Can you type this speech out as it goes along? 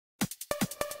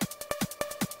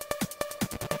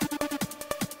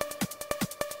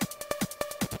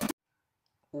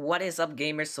What is up,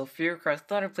 gamers? So Fearcraft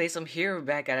Thunder Plays. I'm here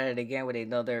back at it again with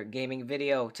another gaming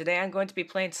video. Today I'm going to be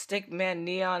playing Stickman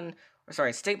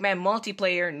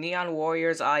multiplayer Neon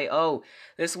Warriors IO.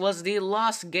 This was the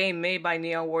lost game made by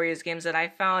Neon Warriors Games that I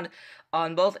found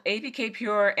on both APK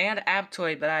Pure and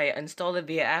Aptoide, but I installed it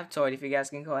via Aptoide. If you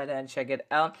guys can go ahead and check it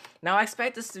out. Now I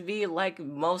expect this to be like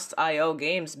most IO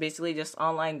games, basically just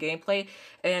online gameplay.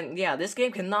 And yeah, this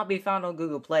game cannot be found on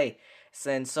Google Play,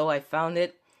 and so I found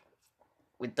it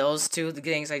with those two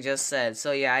things I just said.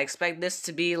 So yeah, I expect this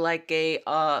to be like a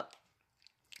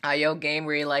IO game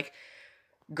where you like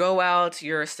go out,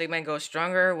 your Stickman goes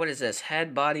stronger. What is this?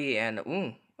 Head, body,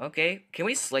 and okay. Can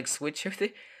we like switch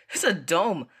everything? It's a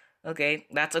dome. Okay,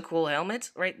 that's a cool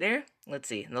helmet right there. Let's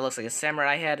see. That looks like a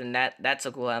samurai head, and that's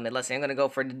a cool helmet. Let's see. I'm gonna go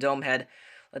for the dome head.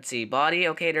 Let's see. Body.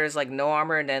 Okay, there's like no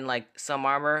armor and then like some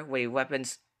armor. Wait,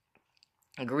 weapons.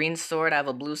 A green sword. I have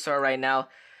a blue sword right now.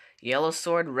 Yellow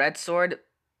sword, red sword.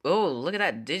 Oh, look at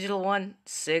that digital one.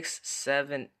 6,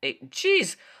 7, 8.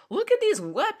 Jeez, look at these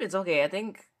weapons. Okay, I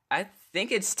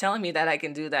think it's telling me that I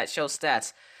can do that. Show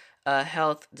stats.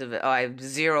 Health. I have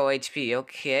 0 HP.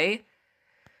 Okay.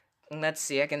 Let's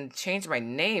see. I can change my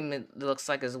name. It looks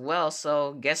like as well.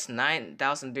 So guess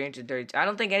 9,330. I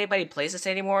don't think anybody plays this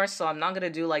anymore. So I'm not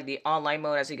gonna do like the online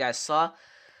mode as you guys saw.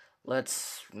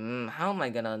 Let's. How am I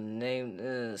gonna name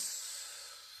this?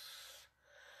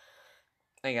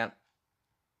 Hang on.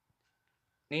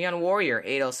 Neon Warrior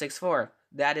 8064.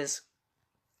 That is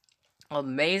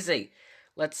amazing.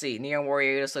 Let's see. Neon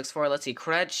Warrior 8064. Let's see.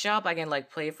 Credit shop. I can like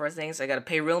play for things. I gotta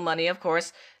pay real money, of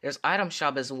course. There's item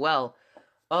shop as well.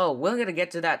 Oh, we're gonna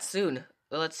get to that soon.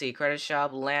 Let's see. Credit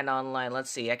shop. Land online. Let's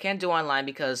see. I can't do online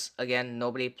because, again,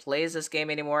 nobody plays this game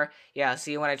anymore. Yeah,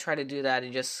 see, when I try to do that,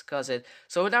 it just causes it.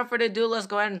 So without further ado, let's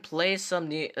go ahead and play some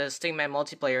Stickman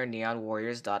multiplayer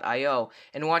neonwarriors.io.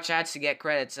 And watch ads to get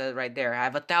credits right there. I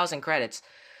have 1,000 credits.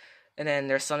 And then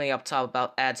there's something up top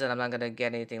about ads, and I'm not gonna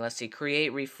get anything. Let's see,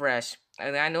 create, refresh.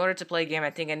 And in order to play a game, I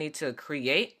think I need to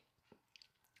create.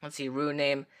 Let's see, room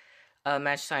name,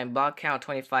 match time, bot count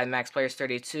 25, max players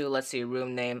 32. Let's see,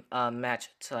 room name, match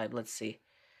type. Let's see,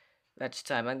 match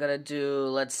time. I'm gonna do.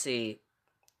 Let's see,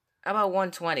 how about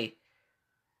 120?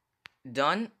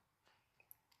 Done.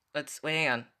 Let's wait. Hang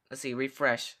on. Let's see,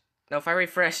 refresh. No, if I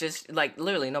refresh, it's like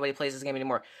literally nobody plays this game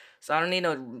anymore. So I don't need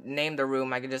to name the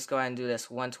room. I can just go ahead and do this.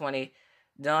 120.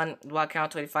 Done. Block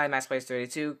count 25. Max place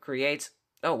 32. Create.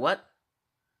 Oh, what?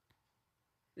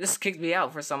 This kicked me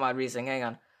out for some odd reason. Hang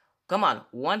on. Come on.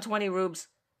 120 rubes.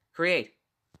 Create.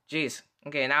 Jeez.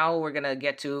 Okay, now we're going to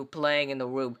get to playing in the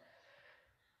room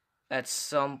at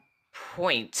some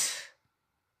point.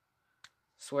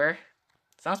 Swear.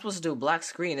 It's not supposed to do a black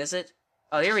screen, is it?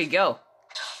 Oh, here we go.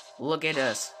 Look at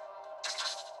us.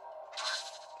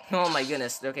 Oh my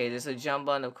goodness. Okay, there's a jump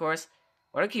button, of course.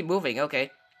 Why do I keep moving?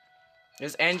 Okay.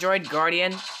 There's Android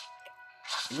Guardian.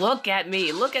 Look at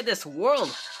me. Look at this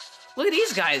world. Look at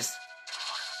these guys.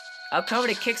 I'm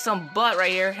coming to kick some butt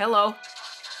right here. Hello.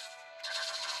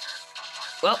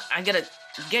 Well, I'm gonna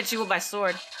get you with my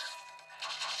sword.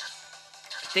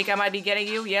 Think I might be getting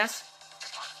you? Yes?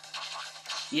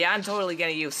 Yeah, I'm totally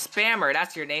getting you. Spammer,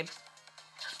 that's your name.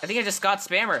 I think I just got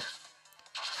Spammer.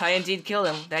 I indeed killed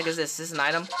him. The heck is this? Is this an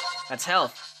item? That's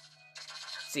health.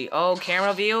 Let's see. Oh,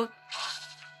 camera view.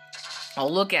 Oh,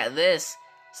 look at this.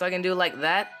 So I can do like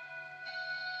that.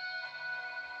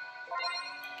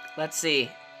 Let's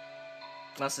see.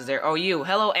 What else is there? Oh, you.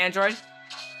 Hello, Android.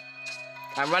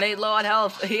 I'm running low on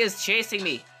health. He is chasing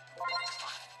me.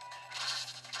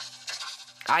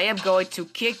 I am going to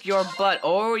kick your butt.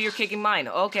 Oh, you're kicking mine.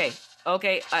 Okay.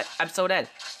 Okay. I'm so dead.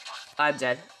 I'm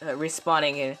dead.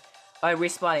 Respawning. Alright,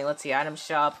 respawning. Let's see, item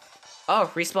shop.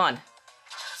 Oh, respawn.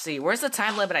 Let's see, where's the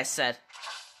time limit I set?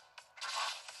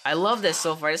 I love this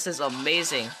so far. This is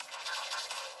amazing.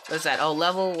 What's that? Oh,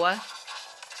 level what?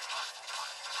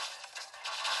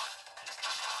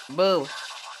 Boo.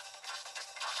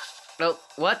 No,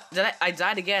 what? Did I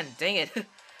died again. Dang it.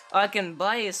 Oh, I can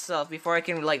buy stuff before I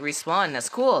can, like, respawn. That's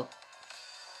cool.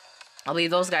 I'll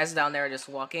leave those guys down there just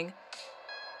walking.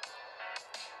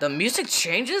 The music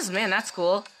changes? Man, that's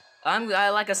cool.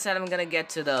 Like I said, I'm gonna get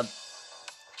to the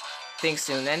thing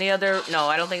soon. Any other? No,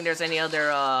 I don't think there's any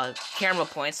other camera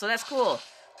points, so that's cool.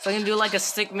 So I can do like a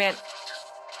Stickman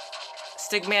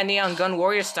Neon Gun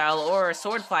Warrior style or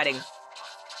sword fighting.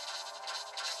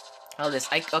 Oh, this.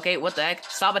 Okay, what the heck?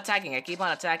 Stop attacking. I keep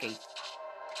on attacking.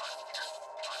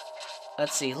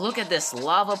 Let's see. Look at this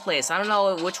lava place. I don't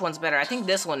know which one's better. I think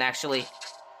this one actually.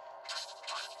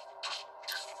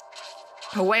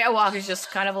 The way I walk is just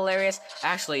kind of hilarious.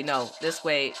 Actually, no. This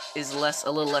way is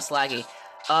a little less laggy.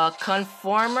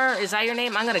 Conformer, is that your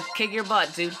name? I'm gonna kick your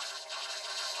butt, dude.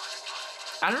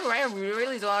 I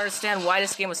really don't understand why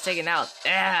this game was taken out.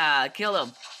 Yeah, kill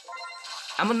him.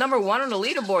 I'm a number 1 on the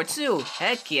leaderboard, too.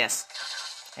 Heck yes.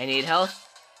 I need health.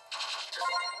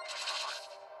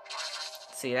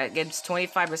 Let's see, that gives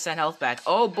 25% health back.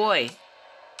 Oh, boy.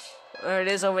 There it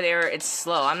is over there. It's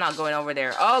slow. I'm not going over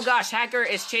there. Oh, gosh, Hacker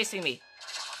is chasing me.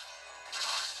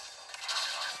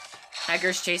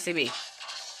 Hacker's chasing me.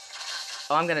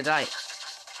 Oh, I'm gonna die.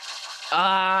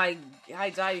 I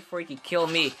died before he could kill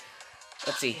me.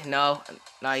 Let's see. No,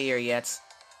 not here yet.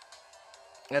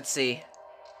 Let's see.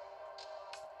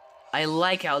 I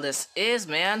like how this is,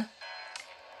 man.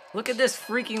 Look at this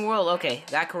freaking world. Okay,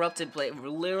 that corrupted plate,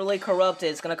 literally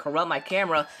corrupted. It's gonna corrupt my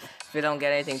camera if I don't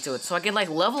get anything to it. So I can like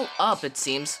level up, it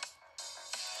seems.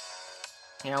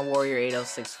 Yeah, Warrior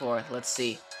 8064. Let's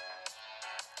see.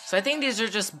 So I think these are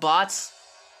just bots,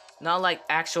 not like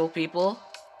actual people,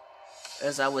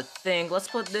 as I would think. Let's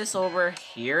put this over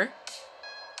here.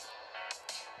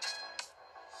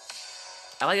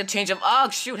 I like a change of. Oh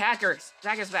shoot, hackers!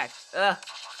 Hackers back. Ugh,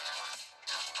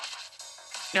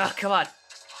 come on.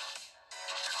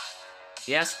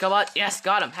 Yes, come on. Yes,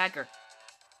 got him, hacker.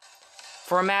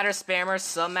 Formatter, spammer,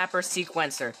 submapper,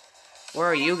 sequencer. Where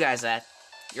are you guys at?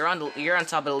 You're on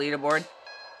top of the leaderboard.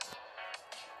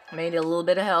 Made a little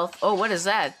bit of health. Oh, what is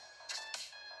that?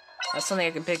 That's something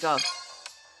I can pick up.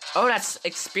 Oh, that's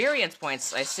experience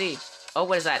points. I see. Oh,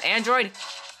 what is that? Android?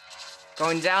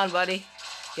 Going down, buddy.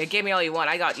 Yeah, give me all you want.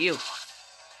 I got you.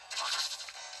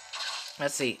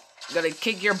 Let's see. Gotta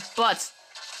kick your butt.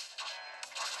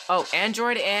 Oh,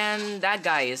 Android and that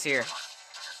guy is here.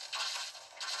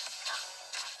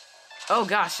 Oh,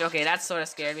 gosh. Okay, that sort of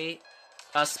scared me.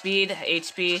 Speed,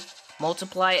 HP,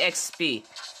 multiply, XP.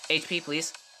 HP,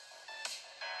 please.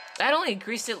 That only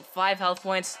increased it 5 health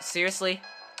points. Seriously?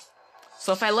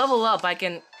 So if I level up, I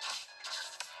can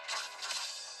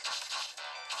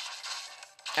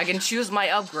choose my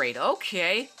upgrade.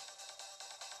 Okay.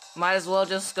 Might as well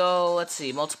just go, let's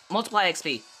see, multiply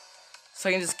XP. So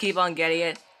I can just keep on getting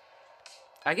it.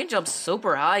 I can jump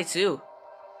super high, too.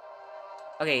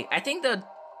 Okay, I think the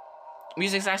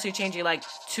music's actually changing, like,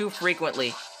 too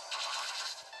frequently.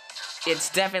 It's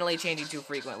definitely changing too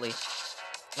frequently.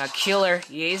 Now, killer.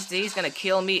 He's gonna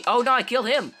kill me. Oh, no, I killed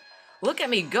him. Look at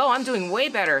me go. I'm doing way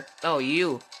better. Oh,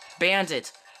 you.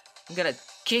 Bandit. I'm gonna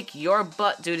kick your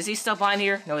butt. Dude, is he still behind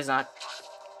here? No, he's not.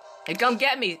 Hey, come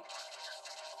get me.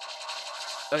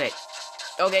 Okay.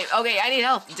 Okay, I need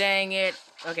help. Dang it.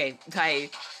 Okay, I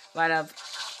might have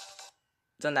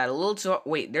done that a little too...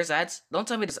 Wait, there's ads? Don't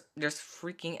tell me there's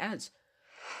freaking ads.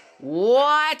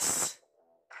 What?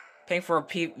 Paying for a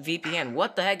VPN.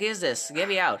 What the heck is this? Get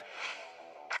me out.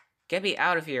 Get me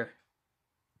out of here.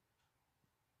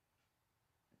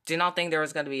 Did not think there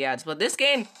was going to be ads. But this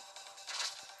game...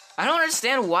 I don't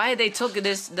understand why they took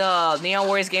this... The Neon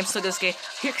Warriors games took this game.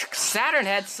 Here, Saturn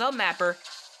had Submapper.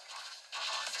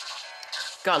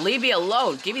 God, leave me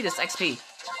alone. Give me this XP.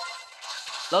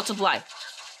 Multiply.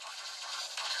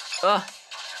 Ugh.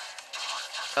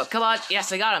 Oh, come on.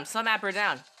 Yes, I got him. Submapper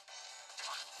down.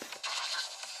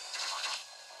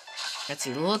 Let's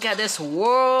see. Look at this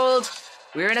world.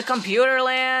 We're in a computer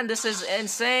land. This is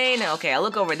insane. Okay, I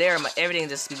look over there. Everything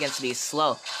just begins to be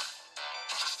slow.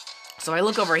 So I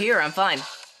look over here. I'm fine.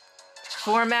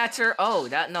 Formatter. Oh,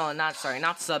 that no, not sorry,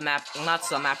 not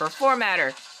submapper.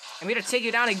 Formatter. I'm here to take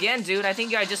you down again, dude. I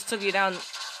think I just took you down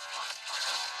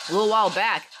a little while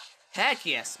back. Heck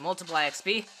yes. Multiply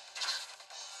XP.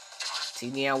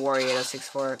 Neon Warrior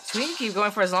 8064. So we can keep going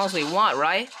for as long as we want,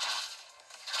 right?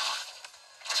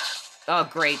 Oh,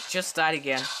 great. Just died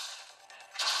again.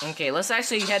 Okay, let's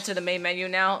actually head to the main menu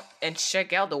now and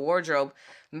check out the wardrobe.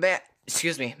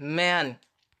 Excuse me. Man.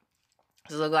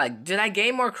 Does it look like... Did I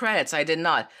gain more credits? I did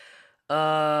not.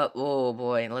 Oh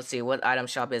boy. Let's see what item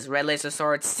shop is. Red laser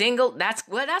sword. That's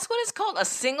what it's called. A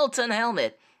singleton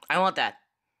helmet. I want that.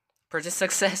 Purchase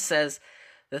success says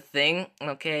the thing.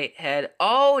 Okay, head.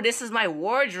 Oh, this is my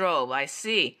wardrobe. I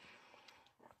see.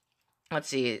 Let's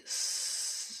see.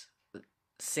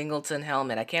 Singleton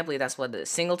helmet. I can't believe that's what the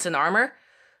singleton armor.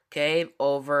 Okay,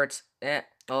 overt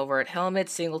helmet,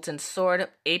 singleton sword,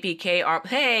 APK arm.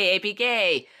 Hey,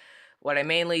 APK. What I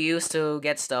mainly use to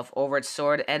get stuff. Overt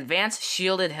sword, advanced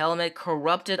shielded helmet,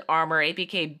 corrupted armor,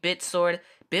 APK bit sword,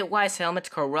 bitwise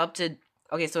helmet, corrupted.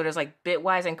 Okay, so there's like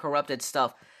bitwise and corrupted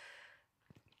stuff.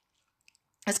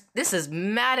 This is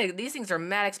mad. These things are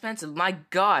mad expensive. My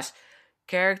gosh.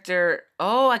 Character.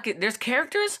 Oh, there's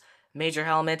characters? Major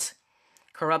helmet.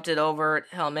 Corrupted overt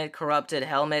helmet. Corrupted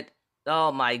helmet.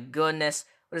 Oh my goodness.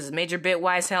 What is this? Major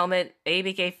Bitwise helmet,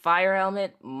 ABK fire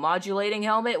helmet, modulating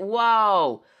helmet.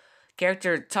 Whoa!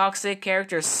 Character Toxic,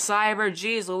 character Cyber,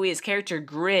 jeez Louise, character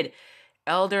Grid,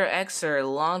 Elder Xer,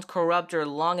 Long Corruptor,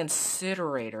 Long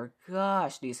Incinerator.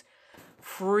 Gosh, these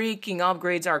freaking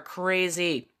upgrades are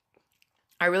crazy.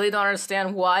 I really don't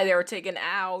understand why they were taken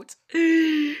out.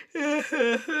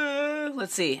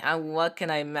 Let's see. What can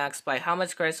I max by? How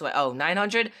much credits do I? Oh,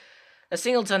 900? A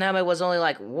singleton helmet was only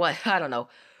like, what? I don't know.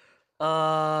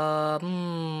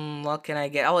 What can I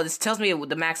get? Oh, this tells me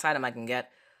the max item I can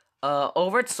get.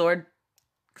 Overt Sword.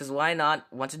 Because why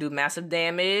not? Want to do massive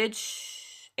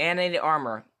damage. And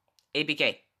armor.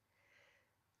 APK.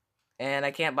 And I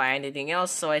can't buy anything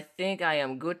else, so I think I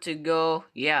am good to go.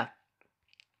 Yeah.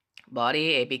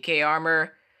 Body, APK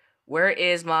armor. Where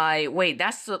is my... Wait,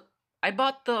 that's the... I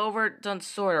bought the overdone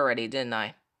sword already, didn't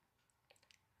I?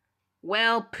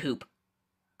 Well, poop.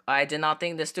 I did not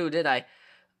think this through, did I?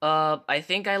 I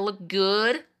think I look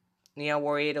good. Neon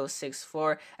Warrior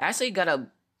 8064. I actually gotta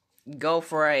go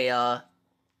for a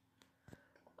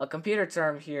computer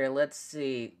term here. Let's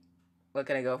see. What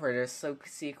can I go for? There's so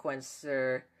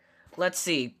sequencer. Let's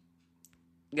see.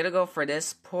 Gonna go for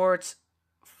this port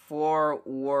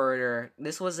forwarder.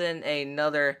 This was in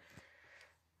another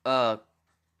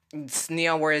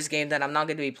Neon Warriors game that I'm not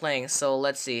gonna be playing. So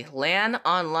let's see. LAN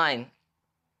online.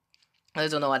 I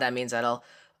don't know what that means at all.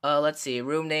 Let's see.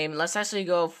 Room name. Let's actually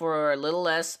go for a little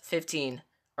less. 15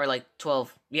 or like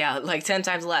 12. Yeah, like 10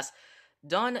 times less.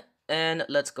 Done. And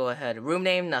let's go ahead. Room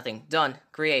name, nothing. Done.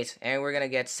 Create. And we're gonna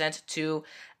get sent to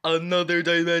another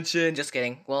dimension. Just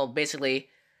kidding. Well, basically,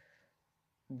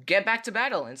 get back to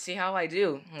battle and see how I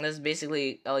do. And that's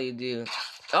basically all you do.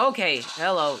 Okay,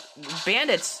 hello.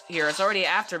 Bandits here. It's already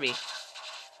after me.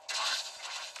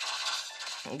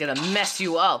 I'm gonna mess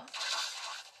you up.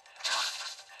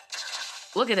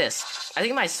 Look at this. I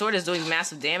think my sword is doing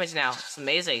massive damage now. It's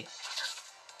amazing.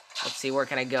 Let's see, where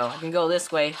can I go? I can go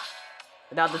this way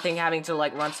without the thing having to,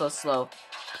 like, run so slow.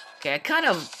 Okay, I kind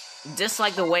of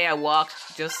dislike the way I walk,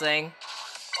 just saying.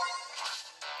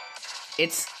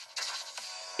 It's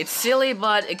silly,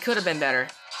 but it could have been better.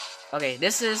 Okay,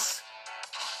 this is...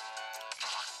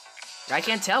 I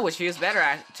can't tell which feels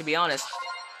better, to be honest.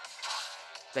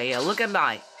 But yeah, look at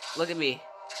me.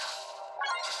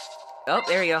 Oh,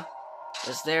 there we go.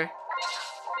 Just there.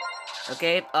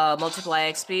 Okay,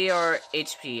 multiply XP or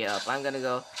HP up. I'm gonna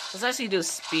go. Let's actually do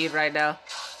speed right now.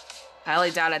 I highly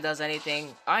doubt it does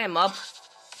anything. I am up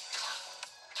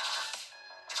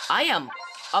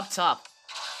top.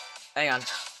 Hang on.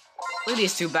 Look at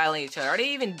these two battling each other. Are they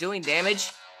even doing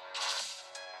damage?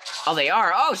 Oh, they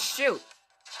are. Oh, shoot.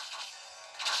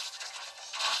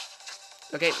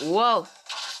 Okay, whoa.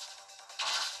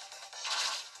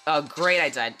 Oh, great, I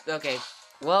died. Okay.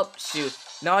 Well, shoot.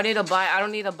 No, I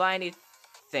don't need to buy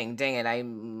anything. Dang it, I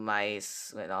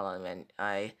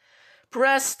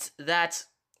pressed that,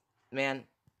 man,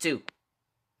 2.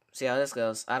 See how this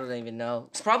goes. I don't even know.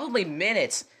 It's probably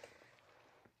minutes.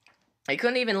 I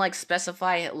couldn't even, like,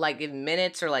 specify, like, in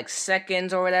minutes or, like,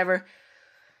 seconds or whatever.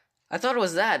 I thought it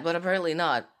was that, but apparently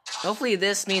not. Hopefully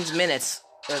this means minutes.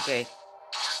 Okay.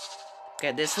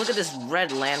 Okay, look at this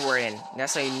red land we're in.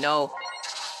 That's how you know.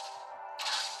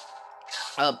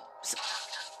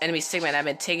 Enemy Stickman, I've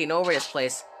been taking over this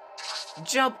place.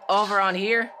 Jump over on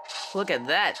here. Look at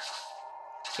that.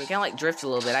 Okay, kind of like drift a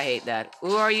little bit. I hate that.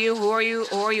 Who are you? Who are you?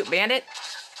 Who are you? Bandit?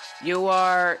 You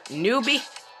are newbie?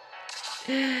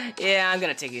 Yeah, I'm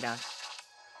gonna take you down.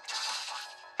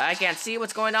 I can't see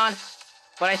what's going on,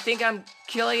 but I think I'm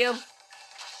killing him.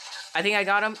 I think I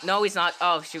got him. No, he's not.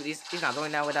 Oh, shoot. He's not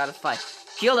going down without a fight.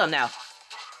 Kill him now.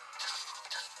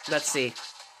 Let's see.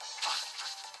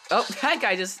 Oh, that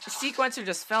guy sequencer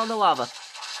just fell in the lava.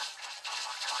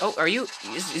 Oh, are you,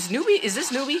 is this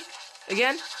newbie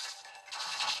again?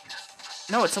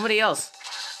 No, it's somebody else.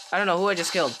 I don't know who I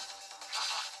just killed.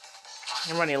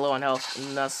 I'm running low on health,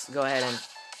 and let's go ahead and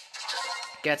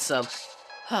get some.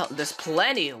 Oh, there's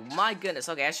plenty, my goodness.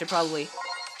 Okay, I should probably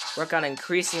work on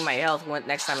increasing my health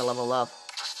next time I level up.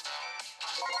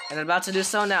 And I'm about to do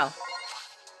so now.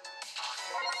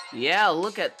 Yeah,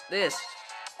 look at this.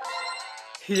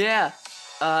 Yeah.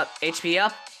 HP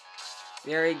up.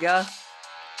 There we go.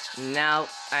 Now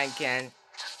I can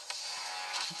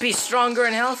be stronger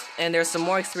in health, and there's some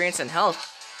more experience in health.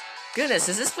 Goodness,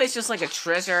 is this place just like a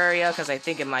treasure area? Because I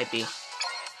think it might be.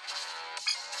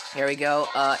 Here we go.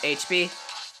 HP.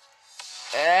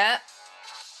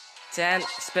 10.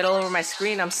 Spit all over my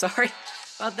screen. I'm sorry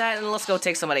about that. And let's go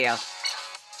take somebody out.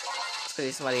 Let's go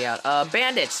take somebody out.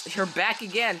 Bandits, you're back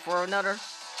again for another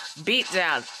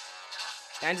beatdown.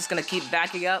 I'm just gonna keep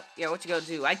backing up. Yeah, what you gonna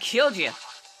do? I killed you.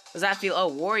 Does that feel? Oh,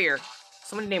 Warrior.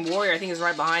 Somebody named Warrior, I think, is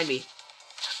right behind me.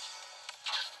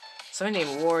 Somebody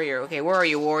named Warrior. Okay, where are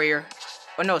you, Warrior?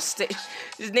 Oh no,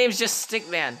 his name's just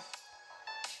Stickman.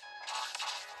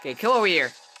 Okay, kill over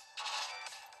here.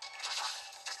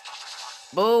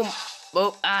 Boom.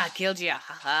 Boom. Ah, killed ya.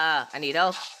 Haha. I need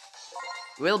help.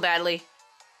 Real badly.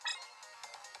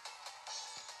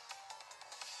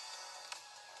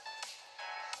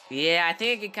 Yeah, I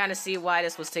think I can kind of see why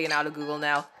this was taken out of Google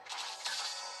now.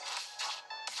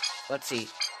 Let's see.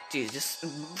 Dude, just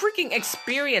freaking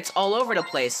experience all over the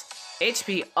place.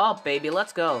 HP up, baby.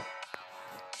 Let's go.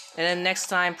 And then next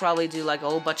time, probably do like a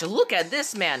whole bunch of... Look at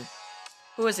this, man.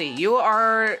 Who is he? You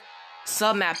are...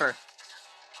 Submapper.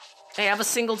 Hey, I have a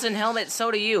singleton helmet.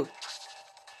 So do you.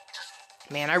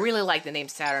 Man, I really like the name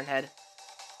Saturn Head.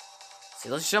 See,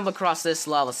 let's jump across this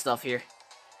lava stuff here.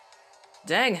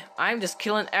 Dang, I'm just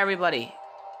killing everybody.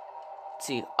 Let's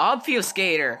see,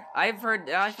 obfuscator. I've heard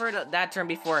that term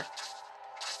before.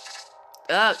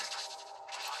 I'm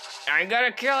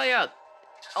gonna kill you.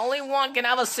 Only one can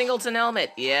have a singleton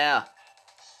helmet. Yeah.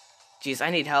 Jeez,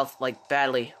 I need health like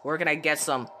badly. Where can I get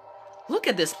some? Look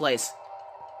at this place.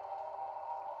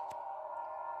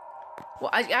 Well,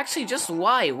 actually, just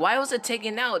why? Why was it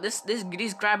taken out? These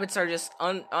graphics are just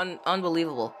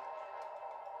unbelievable.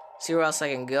 See where else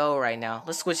I can go right now.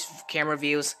 Let's switch camera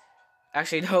views.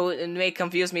 Actually, no, it may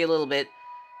confuse me a little bit.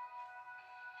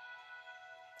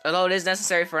 Although it is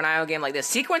necessary for an IO game like this.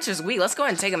 Sequencer's weak. Let's go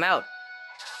ahead and take him out.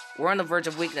 We're on the verge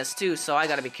of weakness too, so I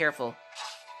gotta be careful.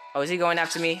 Oh, is he going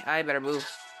after me? I better move.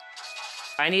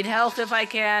 I need health if I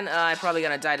can. I'm probably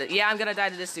gonna die to... Yeah, I'm gonna die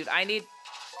to this dude. I need...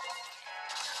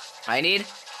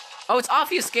 Oh, it's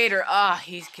Obfuscator. Ah,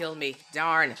 he's killed me.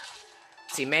 Darn.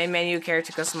 Let's see, main menu,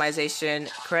 character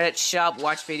customization, credit shop,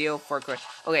 watch video for credit.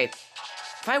 Okay,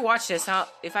 if I watch this,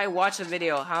 if I watch a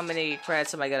video, how many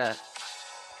credits am I gonna...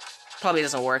 Probably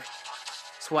doesn't work.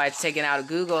 That's why it's taken out of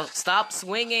Google. Stop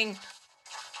swinging.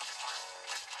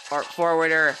 Or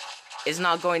forwarder is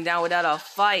not going down without a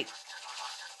fight.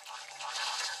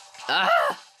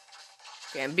 Ah!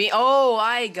 Can't be... Oh,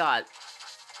 I got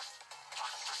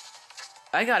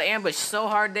ambushed so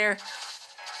hard there.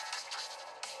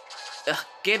 Ugh,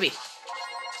 Gibby.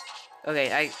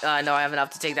 Okay, no, I have enough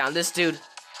to take down this dude.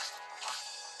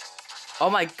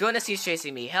 Oh my goodness, he's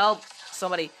chasing me. Help,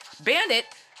 somebody. Bandit?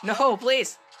 No,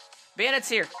 please. Bandit's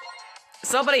here.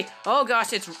 Somebody. Oh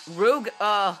gosh, it's Rug.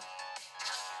 Oh,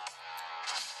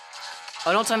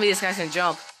 don't tell me these guys can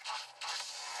jump.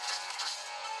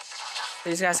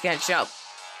 These guys can't jump.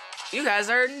 You guys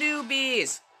are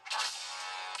newbies.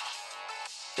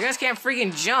 You guys can't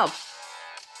freaking jump.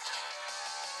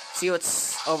 See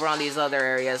what's over on these other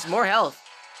areas. More health.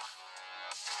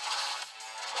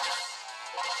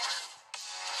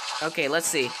 Okay, let's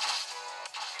see.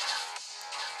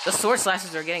 The sword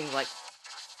slashes are getting like...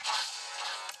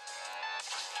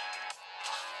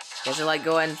 Guys are like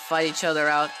go ahead and fight each other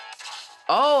out.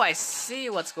 Oh, I see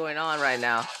what's going on right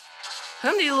now.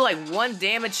 How many do like 1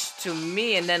 damage to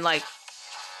me and then like...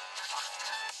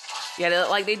 Yeah,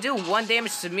 like they do 1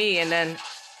 damage to me and then...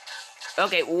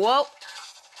 Okay, whoa.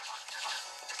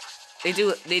 They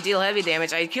deal heavy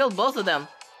damage. I killed both of them.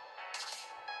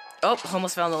 Oh,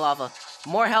 almost fell in the lava.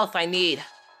 More health I need.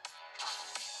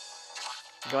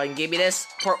 Go ahead and give me this.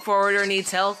 Forwarder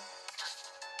needs health.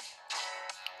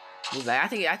 Move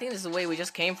back. I think this is the way we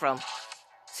just came from.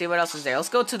 See what else is there. Let's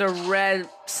go to the red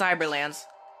Cyberlands.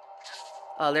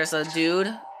 Oh, there's a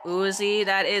dude. Who is he?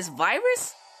 That is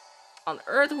Virus? On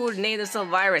Earth, who would name this a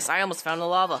Virus? I almost found the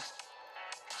lava.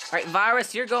 Alright,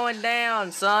 Virus, you're going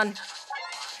down, son.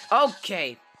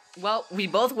 Okay. Well, we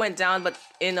both went down, but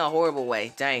in a horrible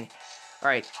way. Dang.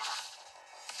 Alright.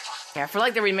 Yeah, for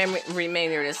like the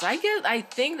remainder of this, I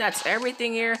think that's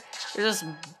everything here. There's just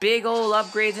big old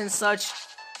upgrades and such.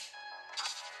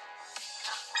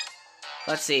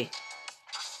 Let's see.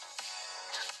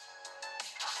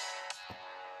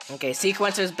 Okay,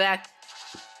 Sequencer's back.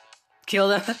 Kill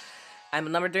them. I'm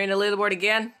number 3 in the leaderboard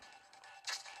again.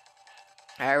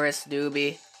 Iris,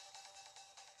 newbie.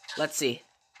 Let's see.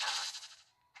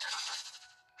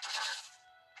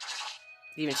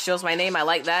 It even shows my name. I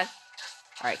like that.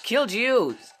 Alright, killed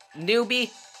you, newbie.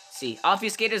 Let's see,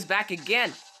 Obfuscator's back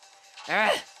again.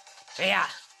 Alright. Yeah.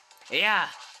 Yeah.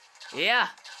 Yeah.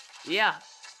 Yeah.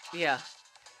 Yeah.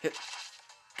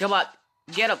 Come on.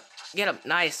 Get him. Get him.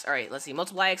 Nice. Alright, let's see.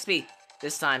 Multiply XP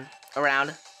this time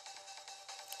around.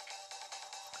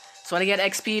 So when I get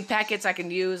XP packets, I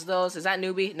can use those. Is that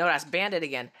newbie? No, that's Bandit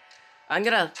again. I'm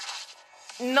gonna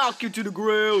knock you to the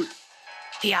ground.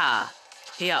 Yeah.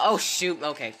 Yeah. Oh, shoot.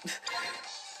 Okay.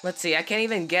 Let's see, I can't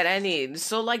even get any.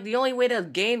 So, like, the only way to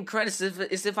gain credits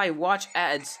is if I watch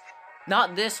ads.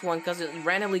 Not this one, because it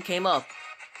randomly came up.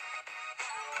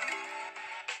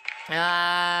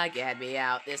 Ah, get me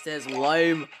out. This is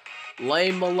lame.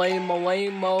 Lame-o, lame-o,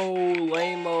 lame-o,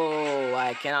 lame-o.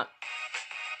 I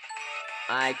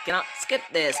cannot skip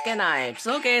this, can I?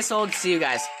 So, okay, so I'll see you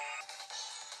guys.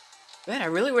 Man, I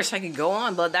really wish I could go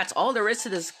on, but that's all there is to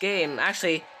this game.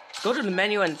 Actually, go to the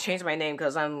menu and change my name,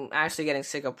 because I'm actually getting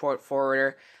sick of Port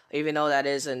Forwarder. Even though that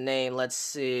is a name. Let's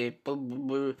see. Boo,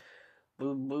 boo,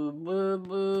 boo, boo, boo,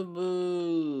 boo,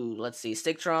 boo. Let's see.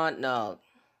 Sticktron? No.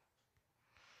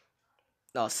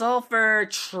 No,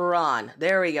 Sulfurtron.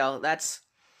 There we go. That's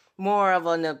more of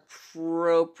an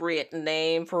appropriate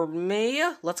name for me.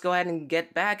 Let's go ahead and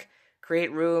get back. Create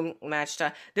room, match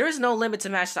time. There is no limit to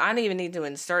match time. I don't even need to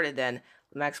insert it then.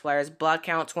 Max players, bot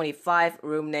count 25,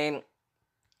 room name.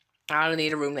 I don't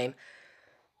need a room name.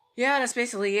 Yeah, that's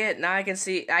basically it. Now I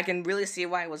can really see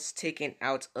why it was taken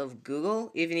out of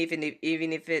Google, even if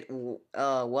it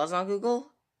was on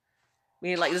Google. I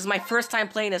mean, like, this is my first time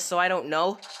playing this, so I don't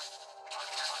know.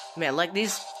 Man, like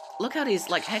look how these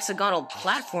like hexagonal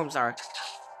platforms are.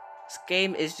 This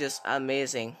game is just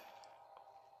amazing.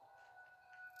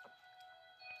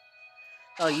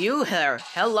 Oh, you here?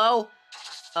 Hello.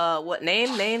 What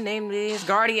name? Name, please.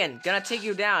 Guardian. Gonna take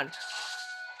you down.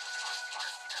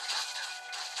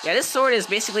 Yeah, this sword is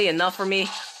basically enough for me.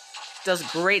 Does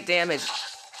great damage.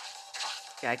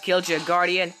 Yeah, I killed you,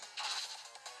 Guardian.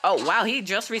 Oh, wow, he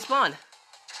just respawned.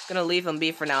 Gonna leave him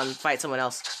be for now and fight someone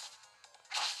else.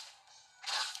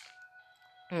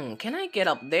 Can I get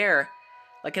up there?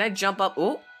 Like, can I jump up?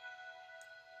 Ooh.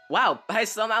 Wow, I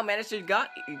somehow managed to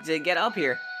get up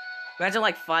here. Imagine,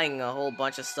 like, fighting a whole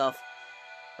bunch of stuff.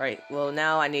 Right, well,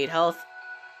 now I need health.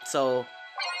 So,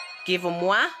 give him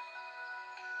moi.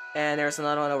 And there's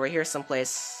another one over here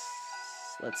someplace.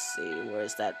 Let's see,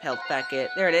 where's that health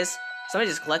packet? There it is. Somebody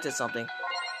just collected something.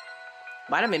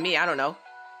 Might have been me, I don't know.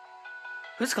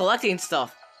 Who's collecting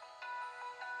stuff?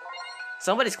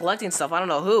 Somebody's collecting stuff, I don't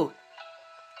know who.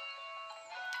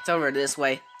 It's over this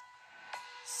way.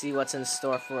 See what's in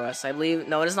store for us. I believe...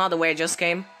 No, it's not the way I just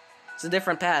came. It's a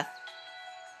different path.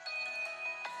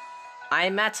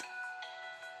 I'm at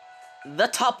the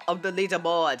top of the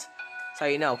leaderboard. So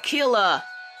you know. Killer!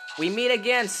 We meet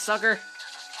again, sucker.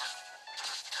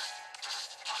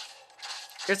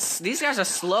 These guys are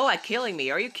slow at killing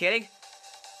me. Are you kidding?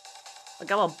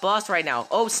 Like, I'm a boss right now.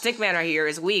 Oh, Stickman right here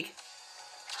is weak.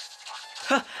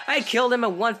 I killed him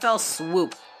in one fell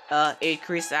swoop.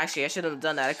 Increased. Actually, I should have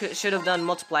done that. I should have done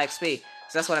multiply XP.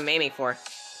 So that's what I'm aiming for.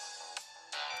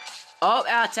 Oh,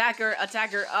 attacker.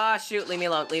 Ah, shoot. Leave me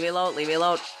alone. Leave me alone. Leave me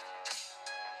alone.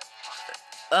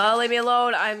 Leave me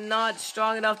alone. I'm not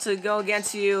strong enough to go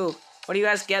against you. What do you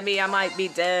guys get me? I might be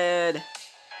dead.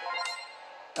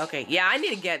 Okay, yeah, I need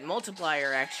to get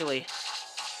multiplier, actually.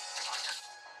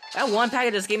 That one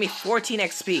packet just gave me 14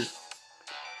 XP.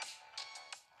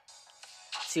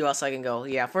 See who else I can go.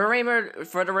 Yeah, for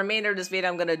the remainder of this video,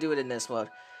 I'm gonna do it in this mode.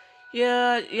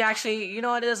 Yeah, actually, you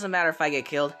know what? It doesn't matter if I get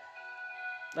killed.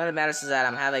 What it matters is that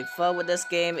I'm having fun with this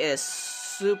game. It is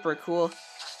super cool.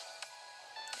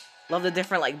 Love the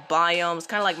different, like, biomes.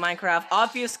 Kind of like Minecraft.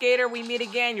 Obfuscator, we meet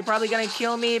again. You're probably gonna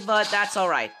kill me, but that's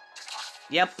alright.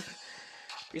 Yep.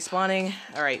 Respawning.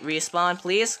 Alright, respawn,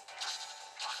 please.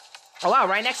 Oh, wow,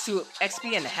 right next to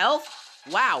XP and health?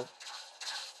 Wow.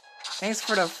 Thanks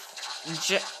for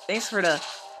the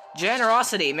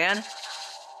generosity, man.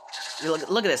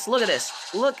 Look at this. Look at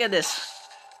this. Look at this.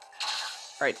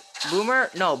 Alright, Boomer.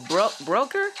 No,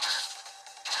 Broker?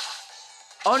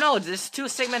 Oh no, there's two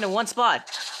Stickmen in one spot.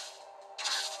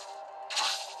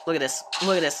 Look at this.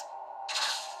 Look at this.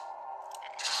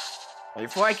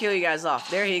 Before I kill you guys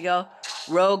off, there you go.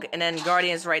 Rogue and then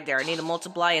Guardian's right there. I need to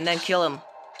multiply and then kill him.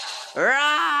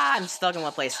 Rah! I'm stuck in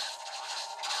one place.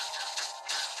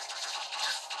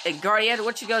 Hey, Guardian,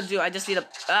 what you gonna do? I just need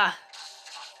a...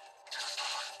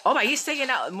 Oh my, he's taking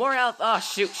out more health. Oh,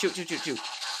 shoot.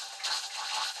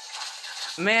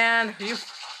 Man, are you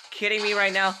kidding me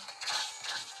right now?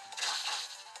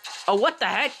 Oh, what the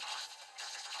heck?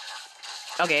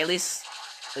 Okay, at least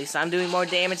I'm doing more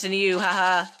damage than you,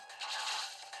 haha.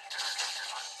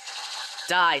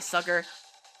 Die, sucker.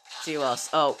 Let's see who else.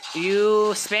 Oh,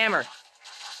 you spammer.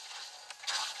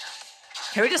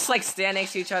 Can we just, like, stand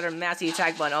next to each other and match the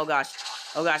attack button? Oh, gosh.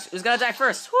 Oh, gosh. Who's gonna die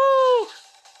first? Woo!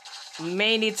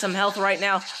 May need some health right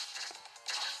now.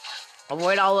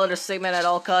 Avoid all other Stickmen at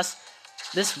all costs.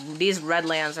 These red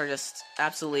lands are just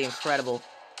absolutely incredible.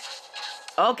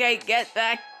 Okay, get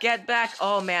back.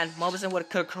 Oh, man. Mobison could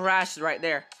have crashed right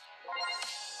there.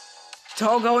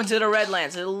 Don't go into the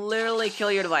Redlands. It'll literally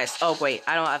kill your device. Oh, wait.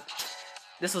 I don't have...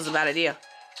 This was a bad idea.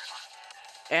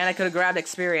 And I could have grabbed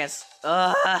experience.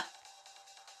 Let's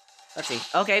see.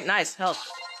 Okay, nice. Health.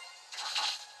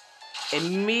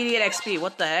 Immediate XP.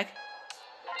 What the heck?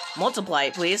 Multiply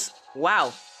it, please.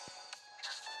 Wow.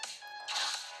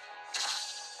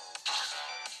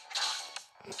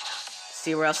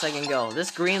 See where else I can go.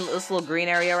 This little green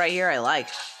area right here, I like.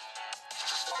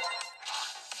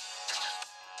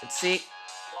 Let's see.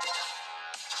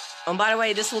 And by the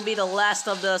way, this will be the last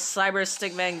of the Cyber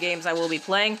Stickman games I will be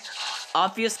playing.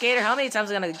 Obfuscator, how many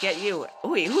times am I gonna get you?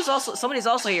 Wait, somebody's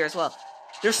also here as well.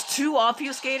 There's 2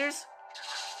 Obfuscators?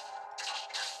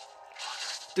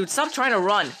 Dude, stop trying to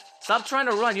run. Stop trying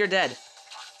to run, you're dead.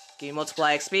 Can you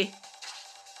multiply XP?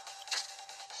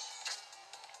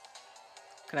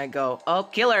 Can I go? Oh,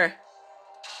 killer.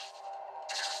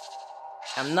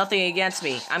 I'm nothing against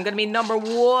me. I'm gonna be number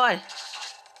 1.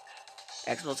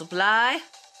 X multiply.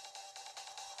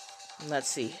 Let's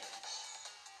see.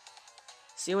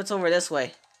 See what's over this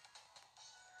way.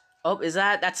 Oh,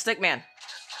 that's Stickman.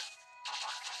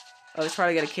 Oh, he's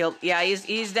probably gonna kill. Yeah,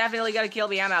 he's definitely gonna kill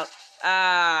me. I'm out.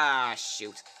 Ah,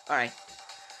 shoot. Alright.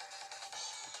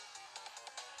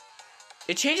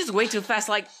 It changes way too fast,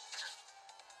 like...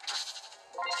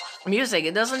 Music,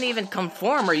 it doesn't even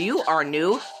conform, or you are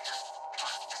new.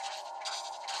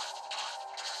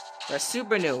 You're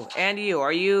super new. And you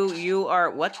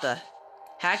are, what the?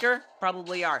 Hacker?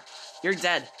 Probably are. You're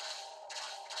dead.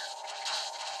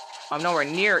 I'm nowhere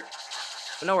near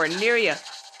you.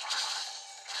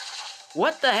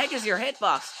 What the heck is your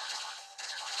hitbox?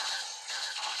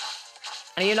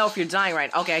 I need to know if you're dying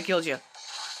right. Okay, I killed you.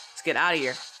 Let's get out of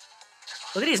here.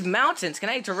 Look at these mountains. Can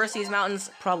I traverse these mountains?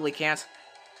 Probably can't.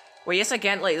 Wait, yes I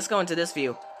can. Wait, let's go into this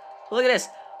view. Look at this.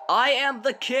 I am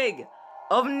the king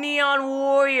of Neon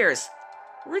Warriors.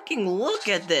 Freaking look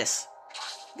at this.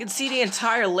 You can see the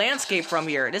entire landscape from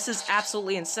here. This is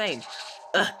absolutely insane.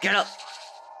 Get up.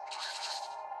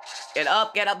 Get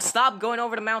up, get up. Stop going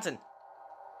over the mountain.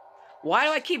 Why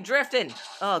do I keep drifting?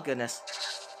 Oh, goodness.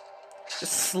 There's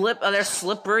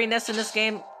slipperiness in this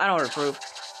game. I don't approve.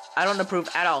 I don't approve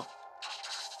at all.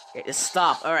 Okay, just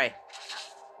stop. Alright.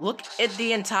 Look at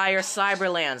the entire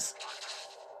Cyberlands.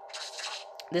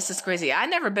 This is crazy. I've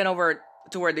never been over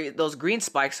to where those green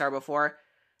spikes are before.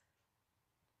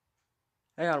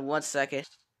 Hang on 1 second.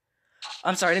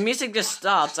 I'm sorry, the music just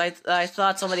stopped. I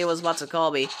thought somebody was about to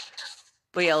call me.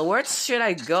 But yeah, where should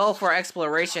I go for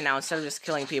exploration now instead of just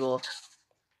killing people?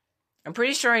 I'm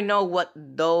pretty sure I know what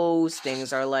those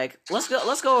things are like. Let's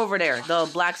go over there, the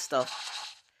black stuff.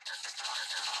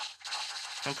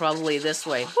 And probably this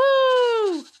way.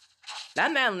 Woo!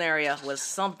 That mountain area was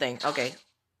something. Okay.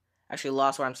 Actually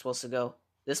lost where I'm supposed to go.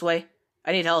 This way?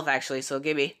 I need health actually, so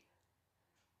give me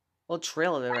a little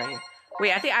trail of it right here.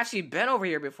 Wait, I think I've actually been over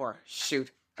here before.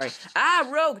 Shoot. Alright. Ah,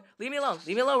 Rogue! Leave me alone.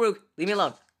 Leave me alone, Rogue. Leave me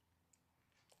alone.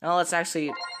 Now let's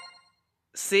actually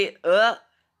see.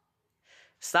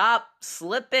 Stop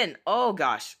slipping. Oh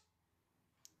gosh.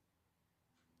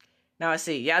 Now I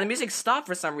see. Yeah, the music stopped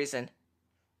for some reason.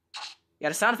 Yeah,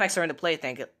 the sound effects are into play,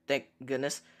 thank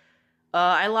goodness.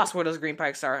 I lost where those green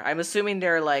pikes are. I'm assuming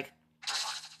they're like...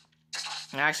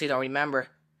 I actually don't remember.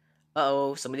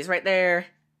 Uh-oh, somebody's right there.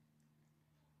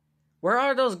 Where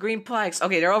are those green pikes?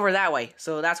 Okay, they're over that way,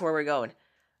 so that's where we're going.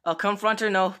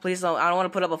 Confronter? No, please don't. I don't want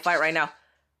to put up a fight right now.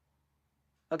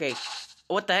 Okay,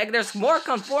 what the heck? There's more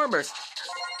conformers.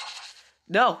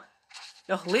 No,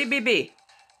 leave me be.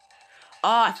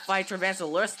 If I traverse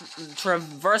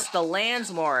the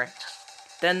lands more,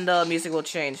 then the music will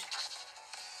change.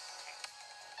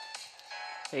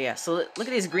 But yeah, so look at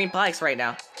these green pikes right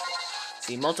now.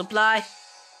 See, multiply.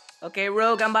 Okay,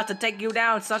 Rogue, I'm about to take you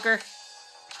down, sucker.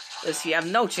 You have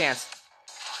no chance.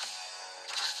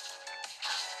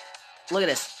 Look at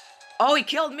this. Oh, he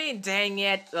killed me. Dang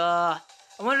it. I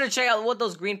wanted to check out what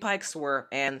those green pikes were,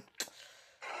 and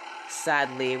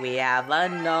sadly, we have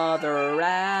another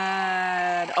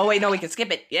rad. Oh, wait, no, we can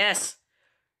skip it. Yes.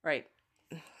 Right.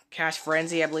 Cash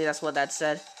Frenzy, I believe that's what that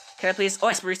said. Can I please... Oh,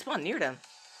 I respawn near them.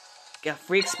 Get a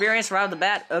free experience right off the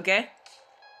bat. Okay.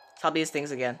 Let's hop these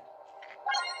things again.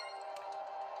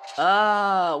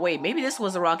 Wait, maybe this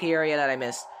was the rocky area that I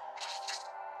missed.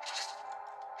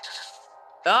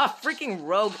 Freaking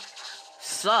Rogue.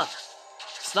 Suck.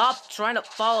 Stop trying to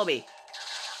follow me.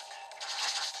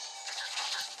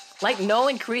 Like, no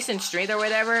increase in strength or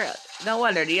whatever. No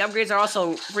wonder. The upgrades are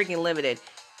also freaking limited.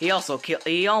 He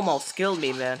almost killed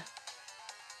me, man.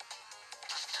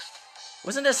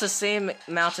 Wasn't this the same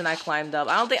mountain I climbed up?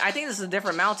 I think this is a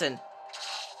different mountain.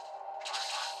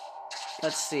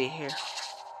 Let's see here.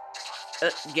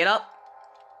 Get up.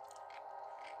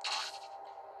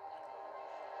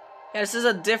 Yeah, this is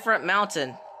a different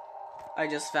mountain I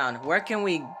just found. Where can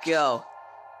we go?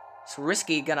 It's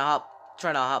risky trying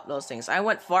to hop those things. I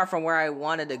went far from where I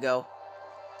wanted to go.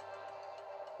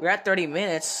 We're at 30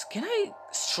 minutes. Can I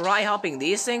try hopping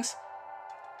these things?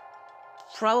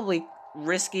 Probably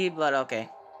risky, but okay.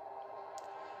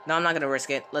 No, I'm not gonna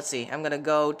risk it. Let's see. I'm gonna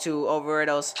go to over where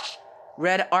those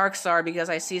red arcs are because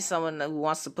I see someone who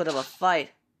wants to put up a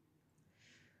fight.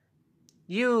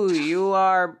 You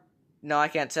are... No, I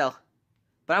can't tell.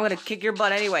 But I'm gonna kick your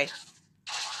butt anyway.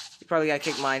 You probably gotta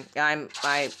kick mine.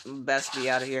 I best be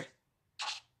out of here.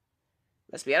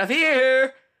 Let's be out of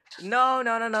here! No.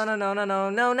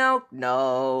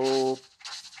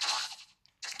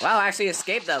 Wow, I actually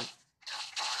escaped them.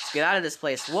 Let's get out of this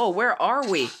place. Whoa, where are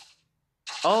we?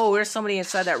 Oh, there's somebody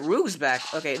inside that roof's back.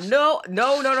 Okay, no.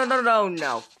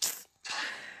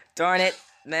 Darn it,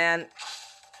 man.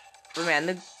 But man,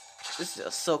 this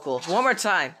is so cool. One more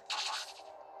time.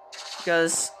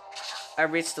 Because I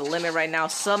reached the limit right now.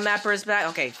 Sub-mapper is back.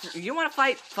 Okay, you want to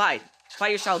fight? Fight.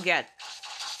 Fight you shall get.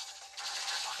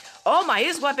 Oh my,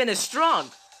 his weapon is strong.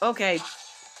 Okay.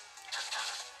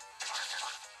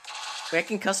 Wait, I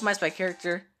can customize my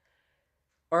character.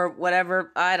 Or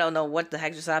whatever. I don't know what the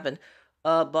heck just happened.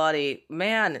 Body.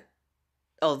 Man.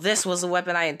 Oh, this was the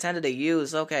weapon I intended to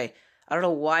use. Okay. I don't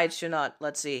know why it should not.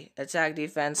 Let's see. Attack,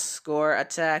 defense, score,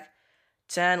 attack.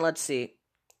 10, let's see.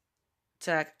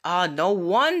 Attack. Ah, no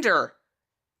wonder.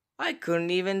 I couldn't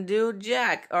even do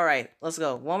jack. Alright, let's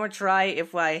go. One more try.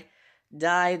 If I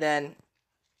die, then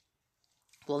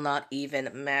will not even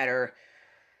matter.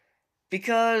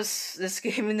 Because this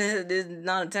game is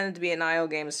not intended to be an IO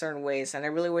game in certain ways, and I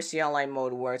really wish the online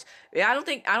mode works. Yeah, I don't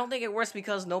think it works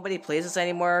because nobody plays this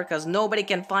anymore, because nobody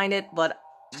can find it but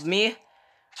me.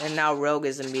 And now Rogue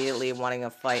is immediately wanting a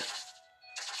fight.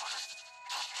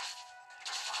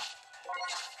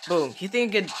 Boom. You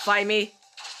think you could fight me?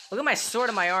 Look at my sword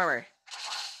and my armor.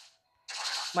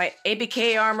 My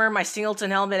APK armor, my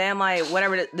Singleton helmet, and my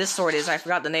whatever this sword is. I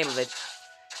forgot the name of it.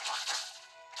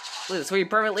 Look at this. We're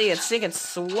perfectly in sync and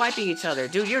swiping each other.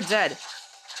 Dude, you're dead.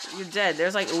 You're dead.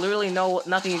 There's like literally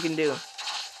nothing you can do.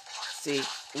 Let's see.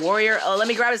 Warrior. Oh, let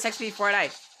me grab his XP before I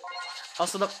die.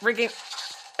 Also, the freaking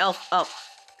elf up.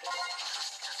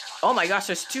 Oh my gosh,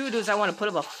 there's two dudes I want to put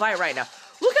up a fight right now.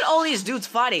 Look at all these dudes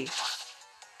fighting.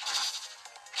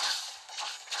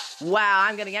 Wow,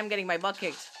 I'm getting my butt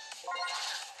kicked.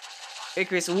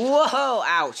 Increase. Whoa!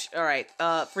 Ouch. Alright,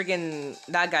 freaking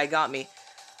that guy got me.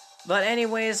 But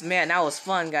anyways, man, that was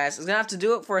fun, guys. It's gonna have to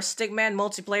do it for Stickman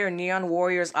multiplayer Neon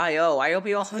Warriors IO. I hope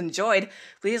you all enjoyed.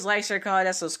 Please like, share, comment,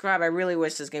 and subscribe. I really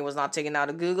wish this game was not taken out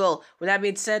of Google. With that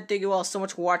being said, thank you all so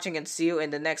much for watching and see you in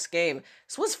the next game.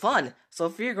 This was fun. So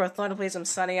if you're going to play some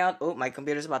signing out. Oh, my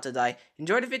computer's about to die.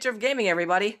 Enjoy the future of gaming,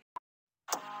 everybody.